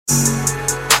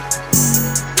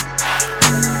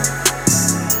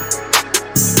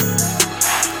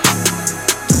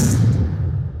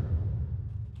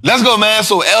Let's go, man.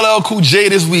 So LL Cool J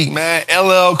this week, man.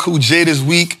 LL Cool J this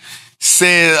week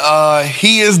said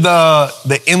he is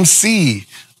the MC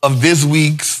of this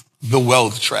week's The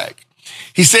Wealth Track.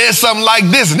 He said something like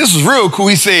this, and this was real cool.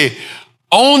 He said,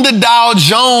 own the Dow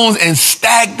Jones and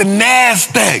stack the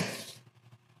NASDAQ.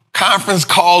 Conference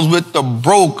calls with the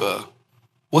broker.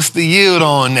 What's the yield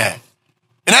on that?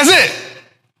 And that's it.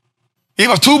 He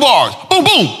gave us 2 bars. Boom,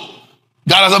 boom.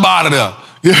 Got us up out of there.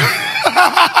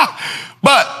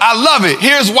 But I love it.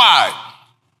 Here's why.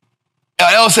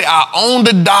 LL say, I own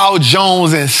the Dow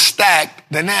Jones and stack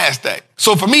the NASDAQ.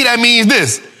 So for me, that means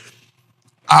this.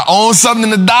 I own something in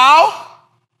the Dow,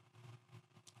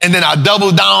 and then I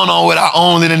double down on what I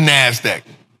own in the NASDAQ.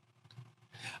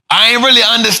 I ain't really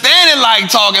understanding like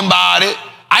talking about it.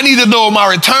 I need to know what my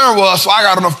return was, so I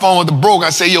got on the phone with the broker. I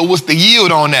say, yo, what's the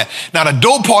yield on that? Now, the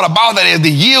dope part about that is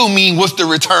the yield mean what's the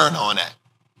return on that?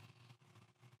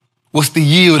 What's the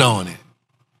yield on it?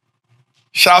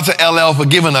 Shout out to LL for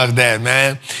giving us that,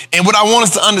 man. And what I want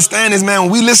us to understand is, man,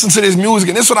 when we listen to this music,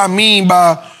 and this is what I mean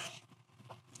by,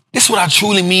 this is what I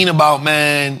truly mean about,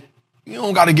 man, you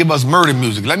don't got to give us murder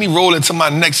music. Let me roll into my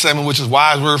next segment, which is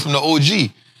Wise Word from the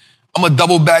OG. I'm going to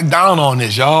double back down on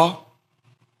this, y'all.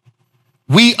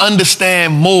 We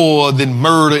understand more than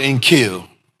murder and kill.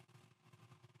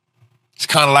 It's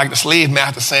kind of like the slave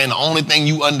master saying the only thing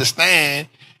you understand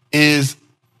is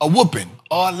a whooping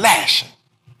or a lashing.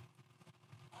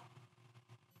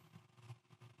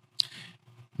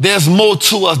 There's more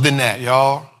to us than that,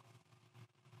 y'all.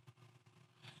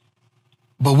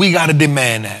 But we got to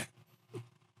demand that.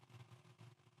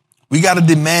 We got to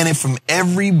demand it from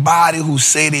everybody who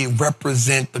say they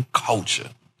represent the culture.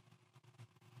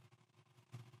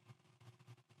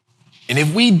 And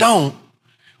if we don't,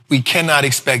 we cannot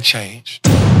expect change.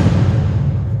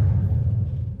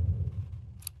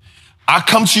 I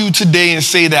come to you today and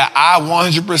say that I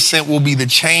 100% will be the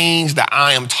change that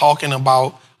I am talking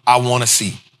about, I want to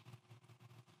see.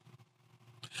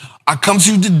 I come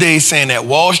to you today saying that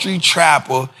Wall Street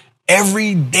Trapper,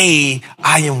 every day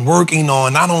I am working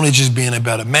on not only just being a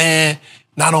better man,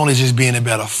 not only just being a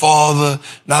better father,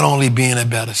 not only being a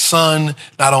better son,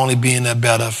 not only being a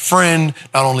better friend,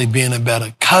 not only being a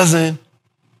better cousin,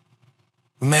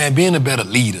 but man, being a better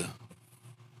leader.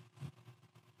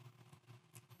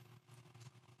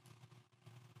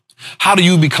 How do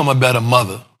you become a better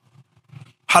mother?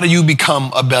 How do you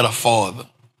become a better father?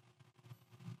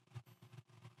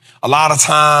 A lot of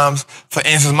times, for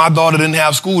instance, my daughter didn't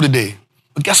have school today.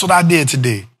 But guess what I did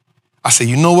today? I said,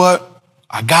 you know what?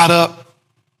 I got up.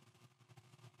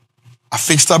 I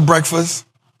fixed up breakfast.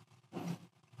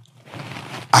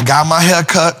 I got my hair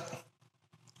cut.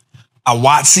 I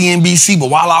watched CNBC. But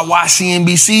while I watched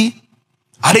CNBC,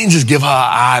 I didn't just give her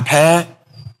an iPad.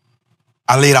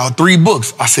 I laid out 3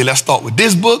 books. I said, let's start with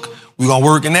this book. We're going to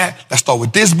work in that. Let's start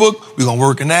with this book. We're going to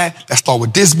work in that. Let's start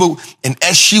with this book. And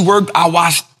as she worked, I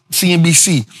watched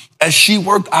CNBC. As she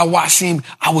worked, I watched CNBC.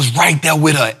 I was right there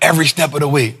with her every step of the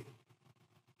way.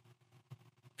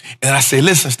 And I said,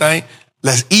 listen, Stank,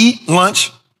 let's eat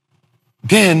lunch.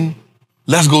 Then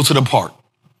let's go to the park.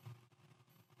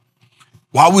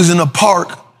 While we was in the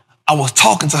park, I was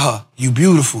talking to her. You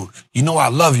beautiful. You know I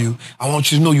love you. I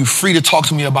want you to know you're free to talk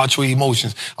to me about your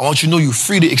emotions. I want you to know you're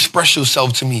free to express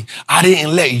yourself to me. I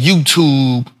didn't let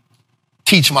YouTube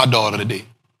teach my daughter today.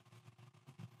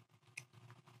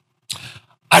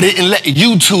 I didn't let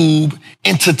YouTube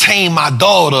entertain my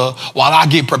daughter while I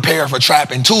get prepared for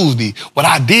Trapping Tuesday. What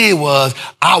I did was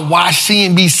I watched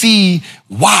CNBC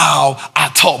while I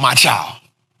taught my child.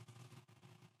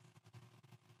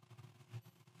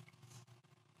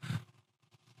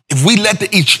 If we let the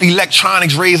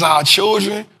electronics raise our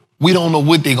children, we don't know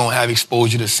what they're going to have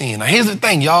exposure to seeing. Now, here's the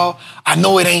thing, y'all. I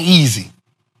know it ain't easy.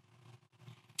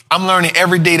 I'm learning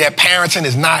every day that parenting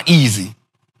is not easy.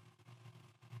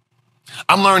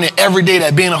 I'm learning every day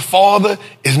that being a father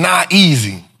is not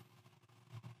easy.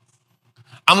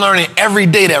 I'm learning every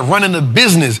day that running a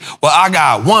business where I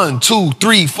got 1, 2,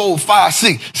 3, 4, 5,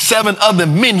 6, 7 other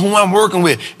men who I'm working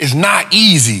with is not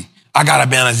easy. I got to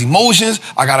balance emotions.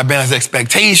 I got to balance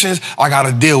expectations. I got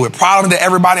to deal with problems that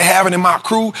everybody having in my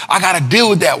crew. I got to deal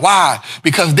with that. Why?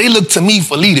 Because they look to me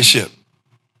for leadership.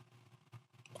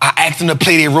 I ask them to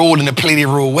play their role and to play their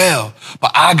role well,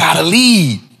 but I got to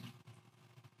lead.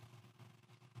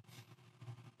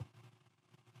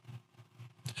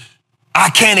 I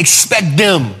can't expect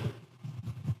them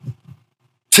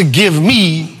to give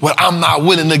me what I'm not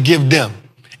willing to give them.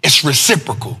 It's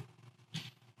reciprocal.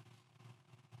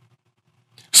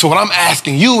 So what I'm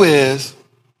asking you is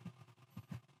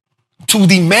to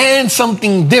demand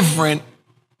something different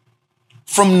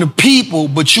from the people,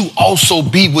 but you also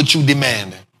be what you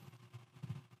demanding.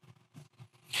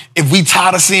 If we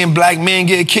tired of seeing black men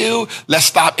get killed, let's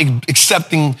stop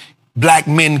accepting black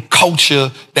men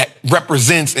culture that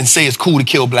represents and say it's cool to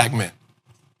kill black men.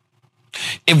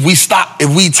 If we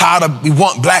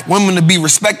want black women to be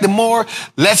respected more,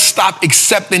 let's stop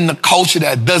accepting the culture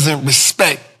that doesn't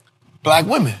respect black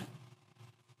women.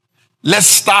 Let's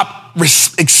stop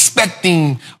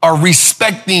expecting or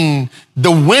respecting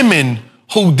the women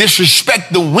who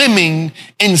disrespect the women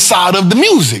inside of the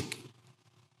music.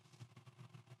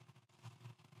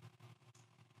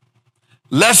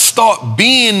 Let's start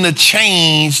being the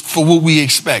change for what we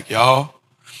expect, y'all.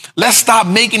 Let's stop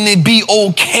making it be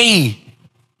okay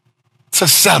to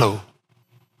settle.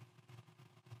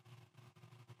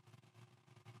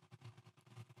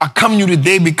 I come to you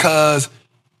today because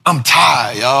I'm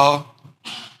tired, y'all.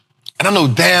 And I know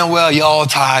damn well y'all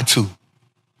tired too.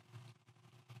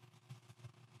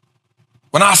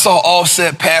 When I saw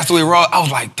Offset pass away, I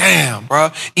was like, damn,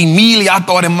 bro. Immediately I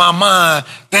thought in my mind,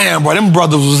 damn, bro, them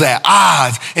brothers was at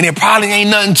odds. And it probably ain't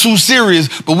nothing too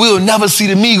serious, but we'll never see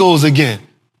the Migos again.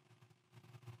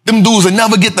 Them dudes will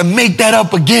never get to make that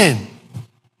up again.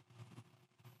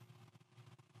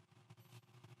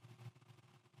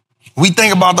 We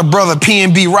think about the brother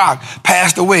PNB Rock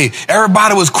passed away.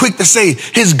 Everybody was quick to say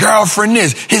his girlfriend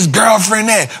this, his girlfriend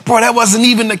that. Bro, that wasn't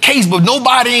even the case, but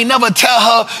nobody ain't never tell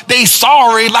her they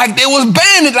sorry like they was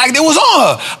banded, like they was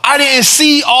on her. I didn't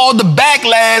see all the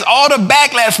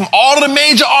backlash from all of the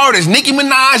major artists, Nicki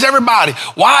Minaj, everybody.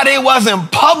 Why they wasn't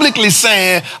publicly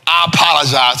saying, I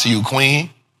apologize to you, Queen.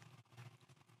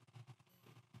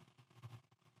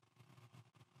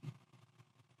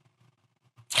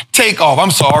 Takeoff,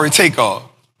 I'm sorry, Takeoff.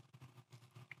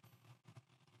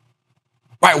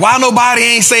 Right, why nobody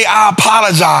ain't say, I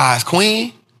apologize,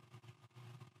 Queen?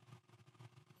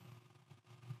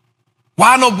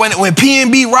 Why when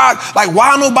PNB Rock, like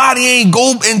why nobody ain't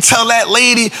go and tell that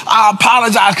lady, I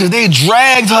apologize, because they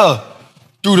dragged her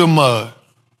through the mud.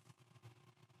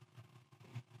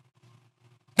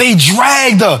 They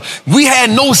dragged her. We had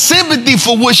no sympathy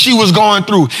for what she was going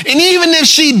through. And even if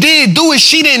she did do it,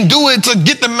 she didn't do it to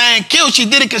get the man killed. She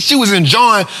did it because she was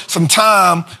enjoying some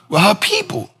time with her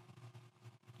people.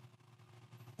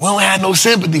 We don't have no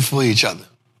sympathy for each other.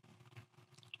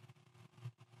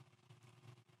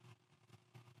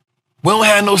 We don't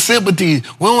have no sympathy.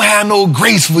 We don't have no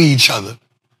grace for each other.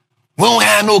 We don't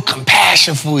have no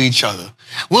compassion for each other.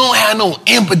 We don't have no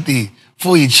empathy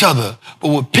for each other. But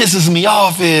what pisses me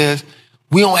off is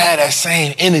we don't have that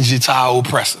same energy to our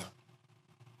oppressor.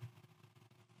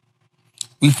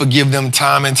 We forgive them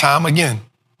time and time again.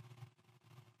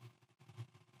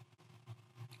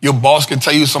 Your boss can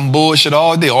tell you some bullshit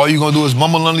all day. All you're going to do is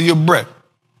mumble under your breath.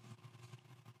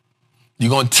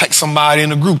 You're going to text somebody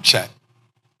in a group chat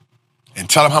and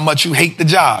tell them how much you hate the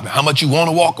job and how much you want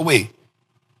to walk away.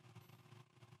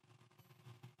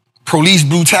 Police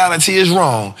brutality is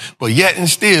wrong, but yet and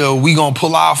still, we gonna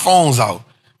pull our phones out.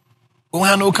 We don't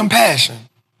have no compassion.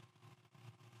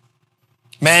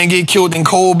 Man get killed in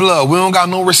cold blood. We don't got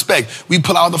no respect. We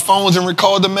pull out the phones and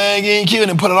record the man getting killed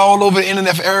and put it all over the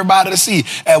internet for everybody to see.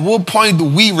 At what point do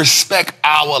we respect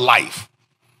our life?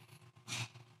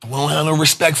 We don't have no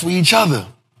respect for each other.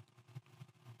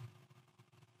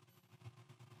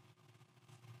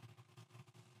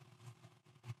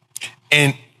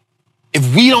 And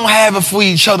if we don't have it for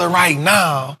each other right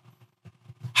now,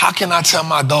 how can I tell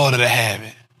my daughter to have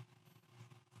it?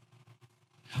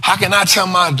 How can I tell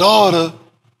my daughter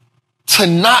to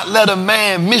not let a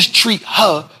man mistreat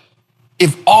her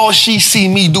if all she see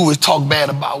me do is talk bad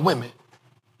about women?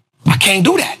 I can't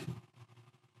do that.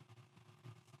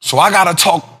 So I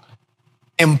gotta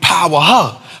empower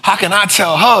her. How can I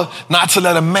tell her not to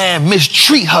let a man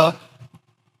mistreat her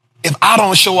if I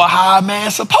don't show her how a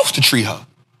man's supposed to treat her?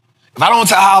 If I don't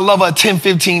tell her I love her 10,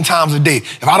 15 times a day,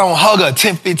 if I don't hug her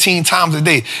 10, 15 times a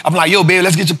day, I'm like, yo, baby,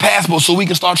 let's get your passport so we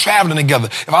can start traveling together.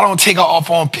 If I don't take her off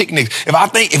on picnics, if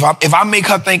I make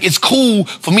her think it's cool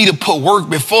for me to put work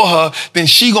before her, then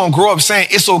she gonna grow up saying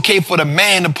it's okay for the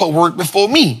man to put work before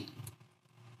me.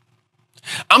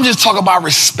 I'm just talking about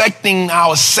respecting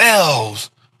ourselves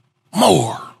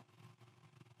more.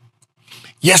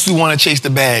 Yes, we want to chase the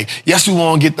bag. Yes, we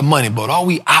want to get the money, but are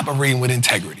we operating with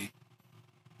integrity?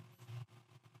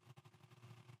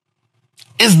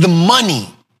 Is the money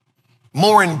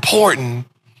more important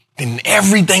than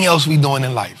everything else we're doing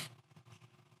in life?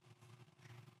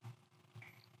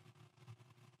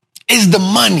 Is the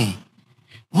money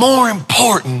more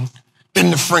important than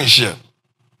the friendship?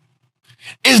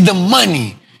 Is the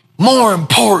money more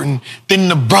important than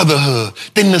the brotherhood,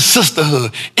 than the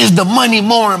sisterhood? Is the money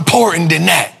more important than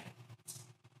that?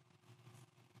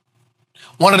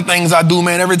 One of the things I do,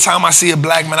 man, every time I see a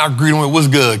black man, I greet him with, what's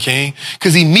good, King?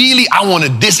 Because immediately I want to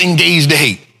disengage the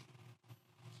hate.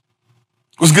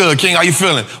 What's good, King? How you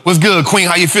feeling? What's good, Queen?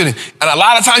 How you feeling? And a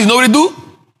lot of times, you know what they do?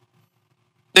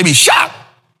 They be shocked.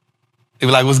 They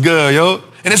be like, what's good, yo?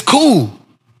 And it's cool.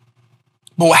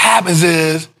 But what happens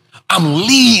is I'm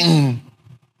leading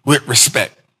with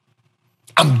respect.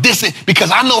 I'm dissing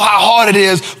because I know how hard it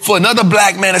is for another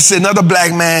black man to see another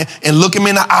black man and look him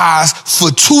in the eyes for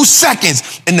 2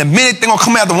 seconds. And the minute they're going to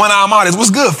come out the one eye out is,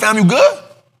 what's good, fam? You good?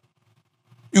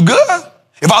 You good?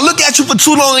 If I look at you for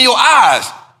too long in your eyes,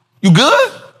 you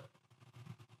good?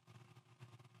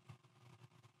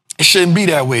 It shouldn't be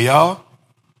that way, y'all.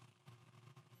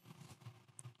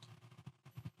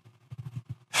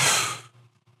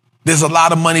 There's a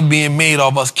lot of money being made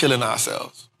off us killing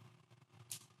ourselves.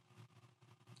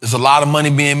 There's a lot of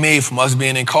money being made from us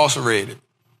being incarcerated.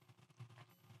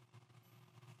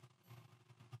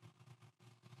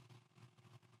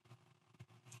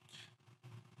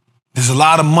 There's a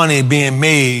lot of money being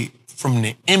made from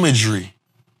the imagery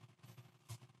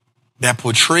that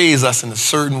portrays us in a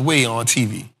certain way on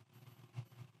TV.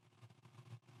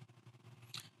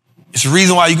 It's the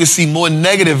reason why you can see more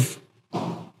negative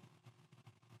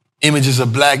images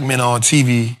of black men on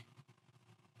TV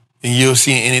than you'll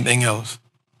see in anything else.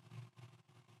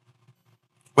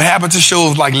 What happened to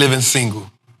shows like Living Single?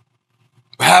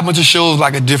 What happened to shows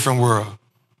like A Different World?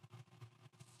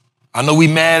 I know we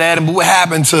mad at him, but what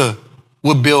happened to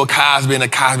what Bill Cosby and the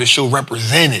Cosby Show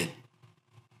represented?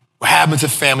 What happened to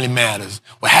Family Matters?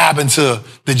 What happened to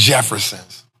the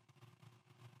Jeffersons?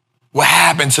 What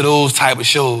happened to those type of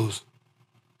shows?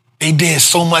 They did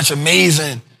so much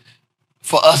amazing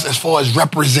for us as far as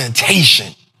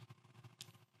representation.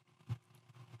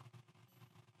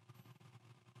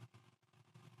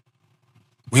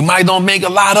 We might don't make a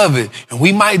lot of it, and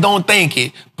we might don't think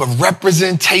it, but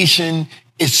representation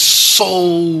is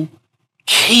so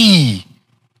key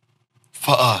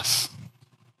for us.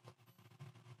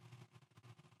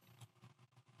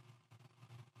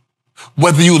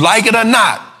 Whether you like it or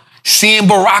not, seeing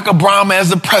Barack Obama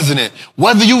as the president,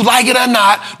 whether you like it or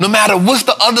not, no matter what's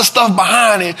the other stuff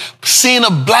behind it, seeing a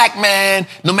black man,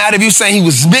 no matter if you're saying he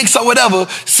was mixed or whatever,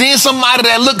 seeing somebody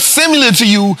that looked similar to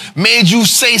you made you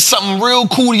say something real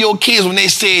cool to your kids when they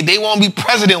said they want to be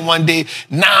president one day.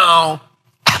 Now,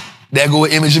 there go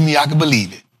an image of me, I can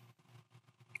believe it.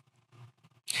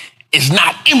 It's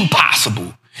not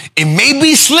impossible. It may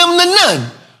be slim to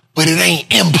none, but it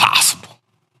ain't impossible.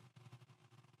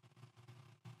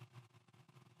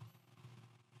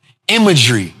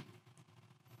 Imagery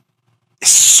is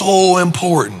so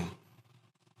important.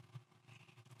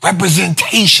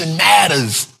 Representation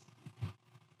matters.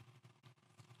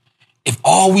 If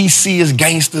all we see is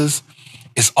gangsters,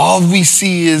 if all we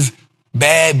see is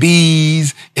bad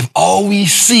bees, if all we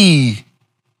see,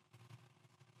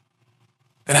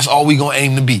 then that's all we gonna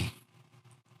aim to be.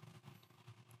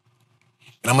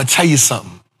 And I'm gonna tell you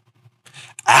something.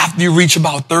 After you reach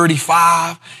about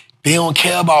 35, they don't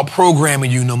care about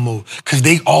programming you no more because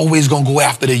they always gonna go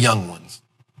after the young ones.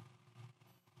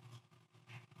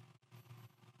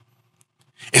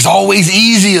 It's always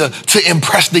easier to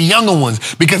impress the younger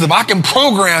ones because if I can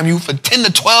program you for 10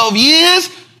 to 12 years,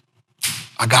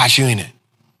 I got you in it.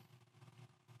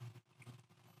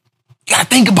 You gotta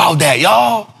think about that,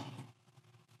 y'all.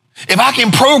 If I can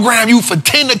program you for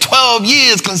 10 to 12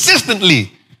 years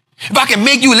consistently, if I can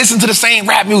make you listen to the same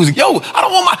rap music, yo, I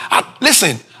don't want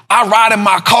listen, I ride in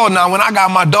my car now. When I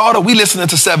got my daughter, we listening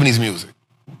to 70s music.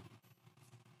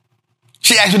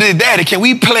 She asked me, Daddy, can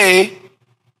we play,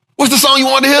 what's the song you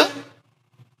want to hear?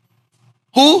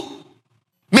 Who?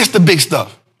 Mr. Big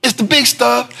Stuff. It's the big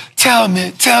stuff. Tell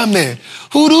me,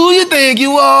 who do you think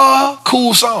you are?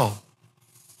 Cool song.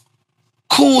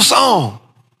 Cool song.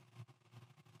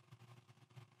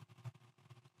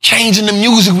 Changing the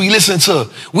music we listen to.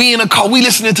 We in a car, we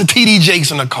listening to TD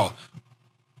Jakes in the car.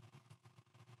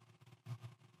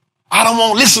 I don't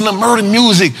want to listen to murder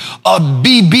music or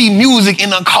BB music in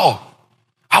the car.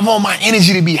 I want my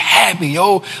energy to be happy,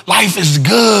 yo. Life is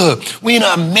good. We in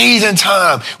an amazing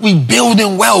time. We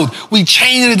building wealth. We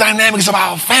changing the dynamics of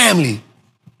our family.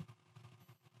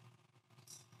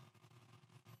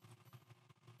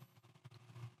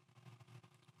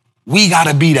 We got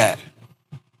to be that.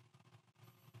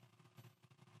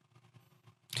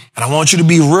 And I want you to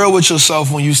be real with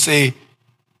yourself when you say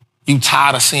you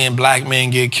tired of seeing black men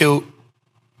get killed.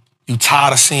 You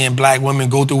tired of seeing black women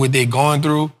go through what they're going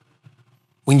through.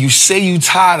 when you say you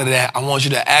tired of that, I want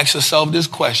you to ask yourself this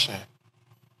question.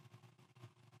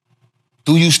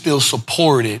 Do you still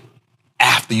support it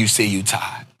after you say you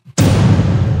tired?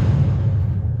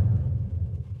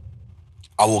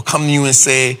 I will come to you and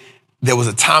say, there was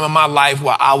a time in my life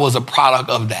where I was a product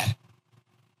of that.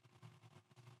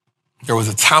 There was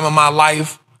a time in my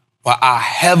life where I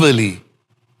heavily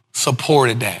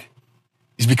supported that.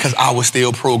 It's because I was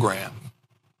still programmed.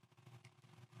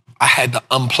 I had to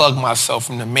unplug myself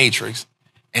from the matrix,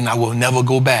 and I will never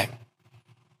go back.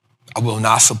 I will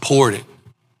not support it.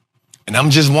 And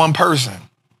I'm just one person.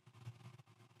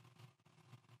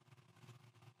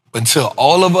 Until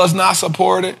all of us not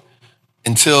support it,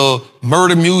 until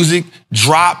murder music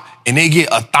drop and they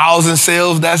get 1,000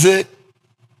 sales, that's it.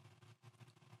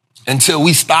 Until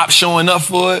we stop showing up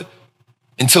for it,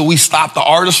 until we stop the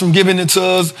artists from giving it to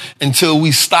us, until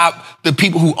we stop the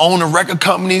people who own the record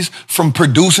companies from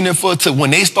producing it for us, till when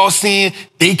they start seeing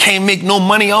they can't make no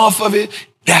money off of it,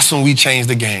 that's when we change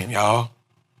the game, y'all.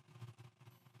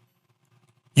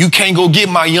 You can't go get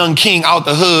my young king out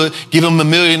the hood, give him $1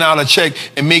 million check,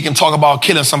 and make him talk about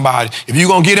killing somebody. If you're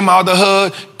gonna get him out the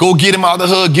hood, go get him out the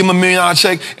hood, give him $1 million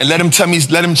check, and let him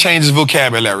change his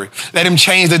vocabulary. Let him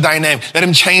change the dynamic. Let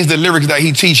him change the lyrics that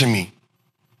he's teaching me.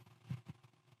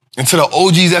 And to the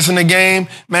OGs that's in the game,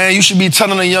 man, you should be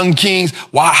telling the young kings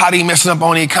how they messing up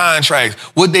on their contracts,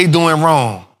 what they doing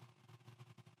wrong.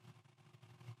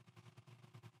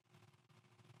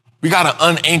 We got to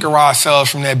unanchor ourselves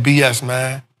from that BS,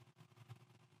 man.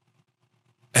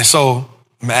 And so,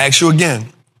 I'm going to ask you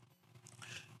again.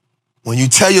 When you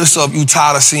tell yourself you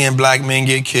tired of seeing black men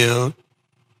get killed,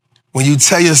 when you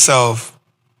tell yourself,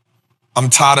 I'm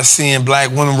tired of seeing black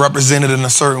women represented in a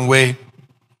certain way,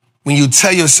 when you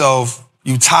tell yourself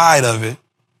you tired of it,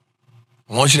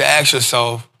 I want you to ask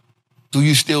yourself, do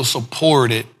you still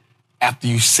support it after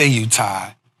you say you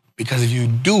tired? Because if you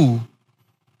do,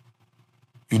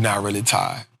 you're not really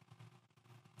tired.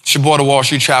 It's your boy, the Wall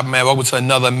Street Trapper, man. Welcome to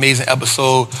another amazing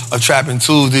episode of Trapping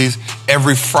Tuesdays.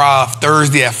 Every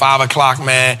Thursday at 5 o'clock,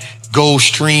 man. Go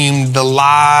stream the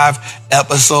live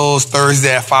episodes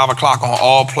Thursday at 5 o'clock on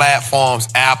all platforms,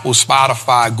 Apple,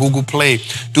 Spotify, Google Play.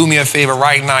 Do me a favor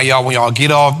right now, y'all. When y'all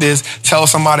get off this, tell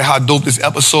somebody how dope this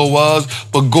episode was,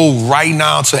 but go right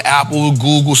now to Apple,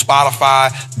 Google, Spotify,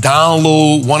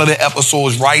 download one of the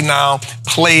episodes right now,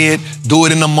 play it, do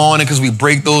it in the morning because we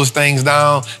break those things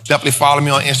down. Definitely follow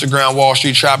me on Instagram, Wall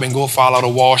Street Trap, and go follow the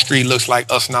Wall Street Looks Like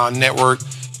Us Now Network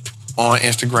on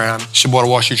Instagram. It's your boy, the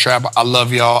Wall Street Trapper. I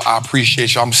love y'all. I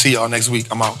appreciate y'all. I'm going to see y'all next week.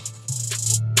 I'm out.